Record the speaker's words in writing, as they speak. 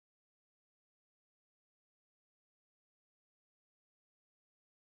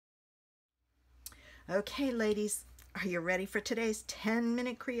Okay, ladies, are you ready for today's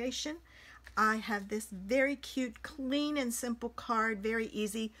 10-minute creation? I have this very cute, clean and simple card, very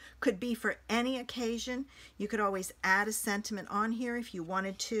easy. Could be for any occasion. You could always add a sentiment on here if you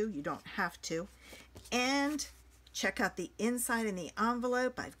wanted to. You don't have to. And check out the inside in the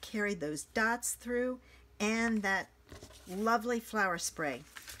envelope. I've carried those dots through and that lovely flower spray.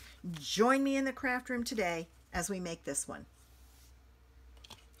 Join me in the craft room today as we make this one.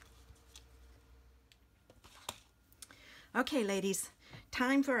 Okay, ladies,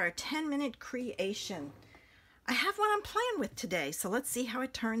 time for our 10-minute creation. I have one I'm playing with today, so let's see how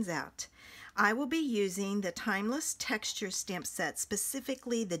it turns out. I will be using the Timeless Texture stamp set,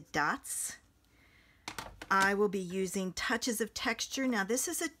 specifically the dots. I will be using Touches of Texture. Now, this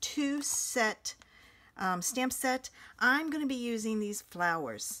is a two-set stamp set. I'm going to be using these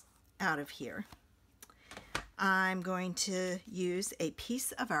flowers out of here. I'm going to use a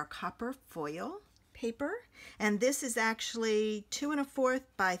piece of our copper foil paper, and this is actually 2 1/4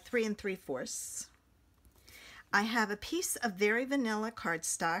 by 3 3/4. I have a piece of very vanilla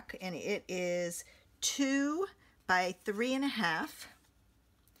cardstock, and it is 2 by 3 1/2.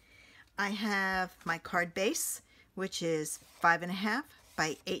 I have my card base, which is 5 1/2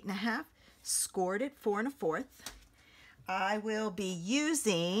 by 8 1/2, scored at 4 1/4. I will be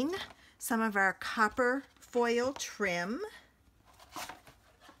using some of our copper foil trim.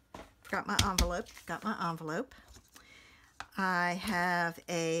 Got my envelope. I have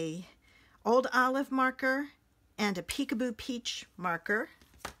a old olive marker and a Peekaboo Peach marker.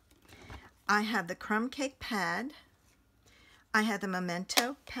 I have the crumb cake pad. I have the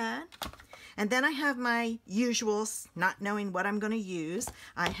memento pad. And then I have my usuals, not knowing what I'm going to use.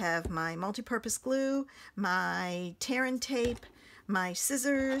 I have my multi-purpose glue, my tear and tape, my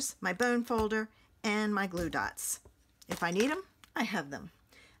scissors, my bone folder, and my glue dots. If I need them, I have them.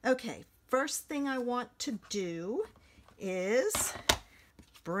 Okay, first thing I want to do is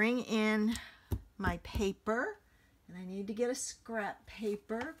bring in my paper, and I need to get a scrap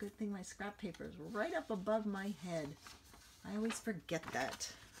paper. Good thing my scrap paper is right up above my head. I always forget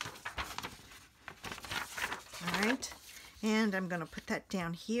that. All right, and I'm going to put that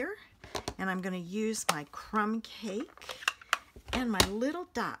down here, and I'm going to use my crumb cake and my little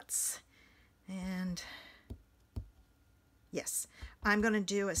dots. And yes, I'm going to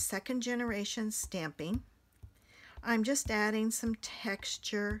do a second generation stamping. I'm just adding some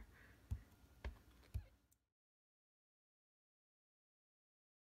texture.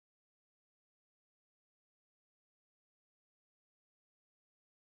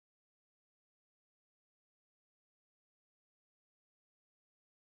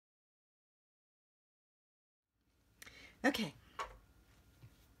 Okay,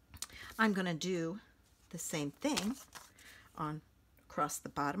 I'm going to do the same thing on across the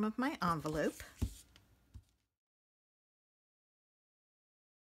bottom of my envelope.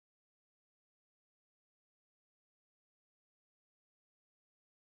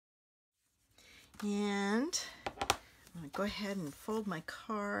 And I'm going to go ahead and fold my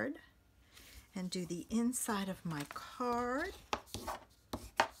card and do the inside of my card.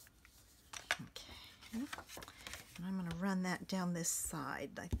 Okay. And I'm going to run that down this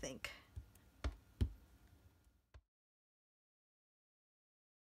side, I think.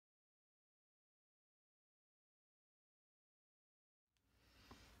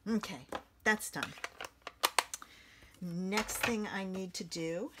 Okay, that's done. Next thing I need to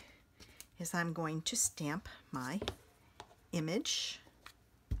do is I'm going to stamp my image.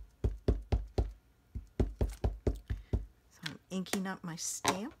 So I'm inking up my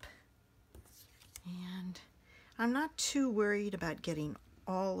stamp, and I'm not too worried about getting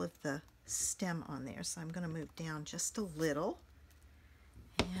all of the stem on there, so I'm going to move down just a little.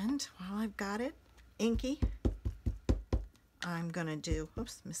 And while I've got it inky, I'm going to do,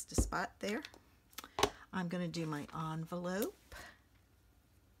 oops, missed a spot there. I'm going to do my envelope.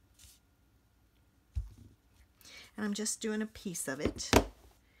 And I'm just doing a piece of it.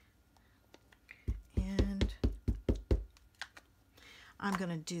 And I'm going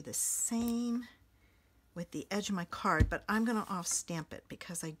to do the same with the edge of my card, but I'm going to off stamp it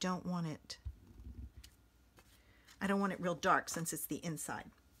because I don't want it real dark since it's the inside.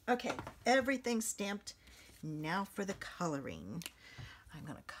 Okay, everything's stamped. Now for the coloring. I'm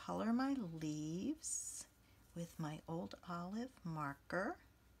going to color my leaves with my old olive marker.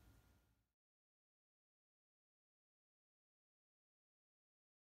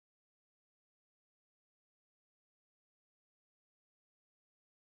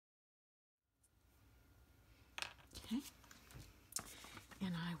 Okay.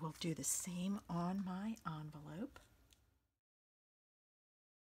 And I will do the same on my envelope.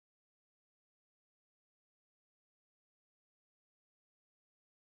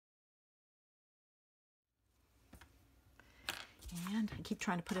 And I keep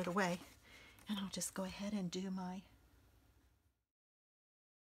trying to put it away. And I'll just go ahead and do my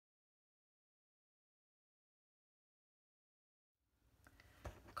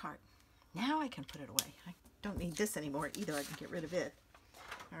card. Now I can put it away. I don't need this anymore either. I can get rid of it.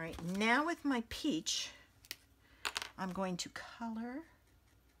 All right, now with my peach, I'm going to color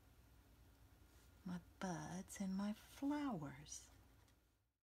my buds and my flowers.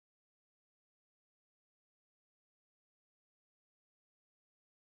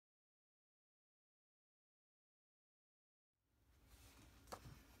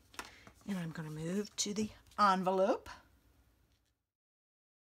 And I'm going to move to the envelope.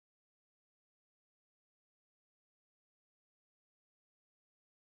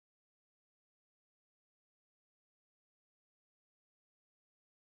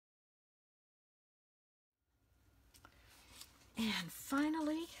 And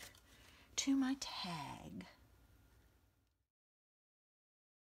finally, to my tag.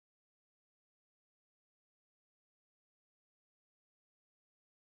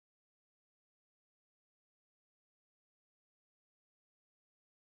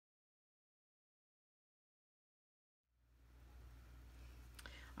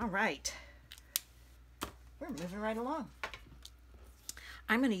 All right, we're moving right along.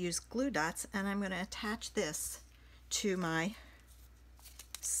 I'm going to use glue dots, and I'm going to attach this to my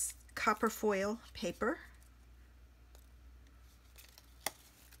copper foil paper.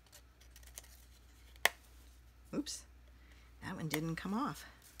 Oops, that one didn't come off.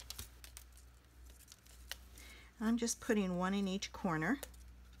 I'm just putting one in each corner,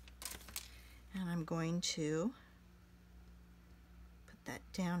 and I'm going to put that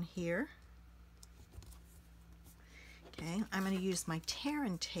down here. Okay, I'm going to use my tear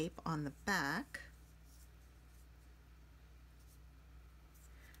and tape on the back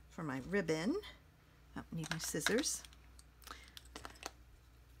for my ribbon. Oh, I need my scissors.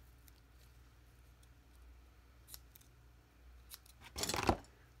 All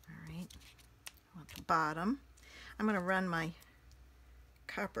right, I want the bottom. I'm going to run my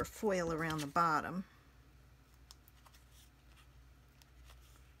copper foil around the bottom.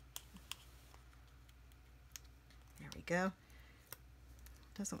 There we go.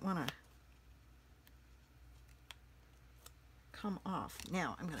 Doesn't want to come off.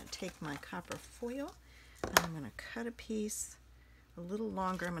 Now I'm going to take my copper foil and I'm going to cut a piece a little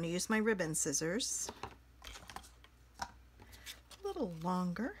longer. I'm going to use my ribbon scissors. A little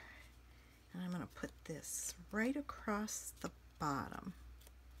longer. And I'm going to put this right across the bottom.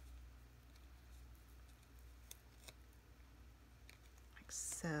 Like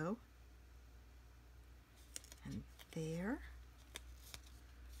so. And there.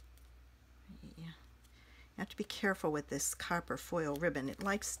 Yeah. You have to be careful with this copper foil ribbon. It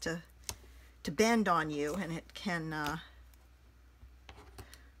likes to bend on you, and it can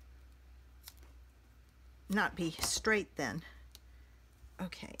not be straight then.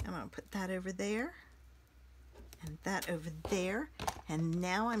 Okay, I'm going to put that over there and that over there. And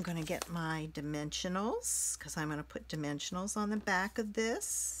now I'm going to get my dimensionals, because I'm going to put dimensionals on the back of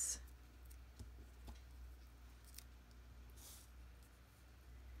this.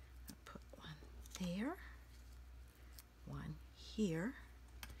 I'll put one there, one here,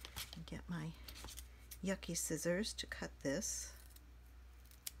 and get my yucky scissors to cut this.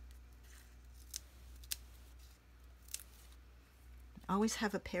 Always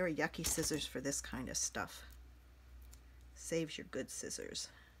have a pair of yucky scissors for this kind of stuff. Saves your good scissors.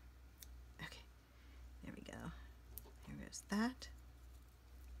 Okay, there we go. There goes that,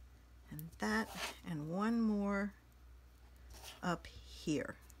 and one more up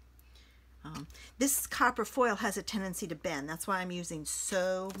here. This copper foil has a tendency to bend. That's why I'm using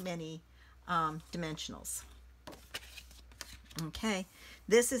so many dimensionals. Okay,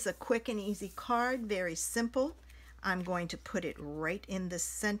 this is a quick and easy card, very simple. I'm going to put it right in the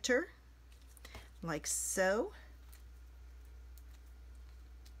center, like so.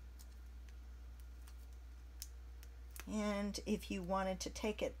 And if you wanted to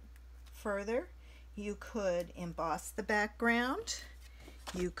take it further, you could emboss the background.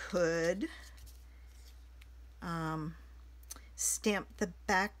 You could stamp the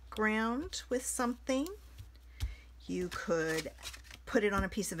background with something. You could put it on a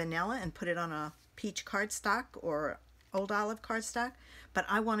piece of vanilla and put it on a peach cardstock or old olive cardstock, but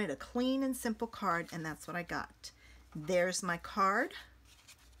I wanted a clean and simple card, and that's what I got. There's my card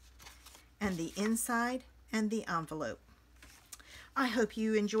and the inside and the envelope. I hope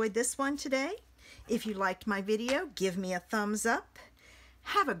you enjoyed this one today. If you liked my video, give me a thumbs up.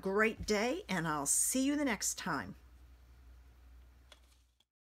 Have a great day, and I'll see you the next time.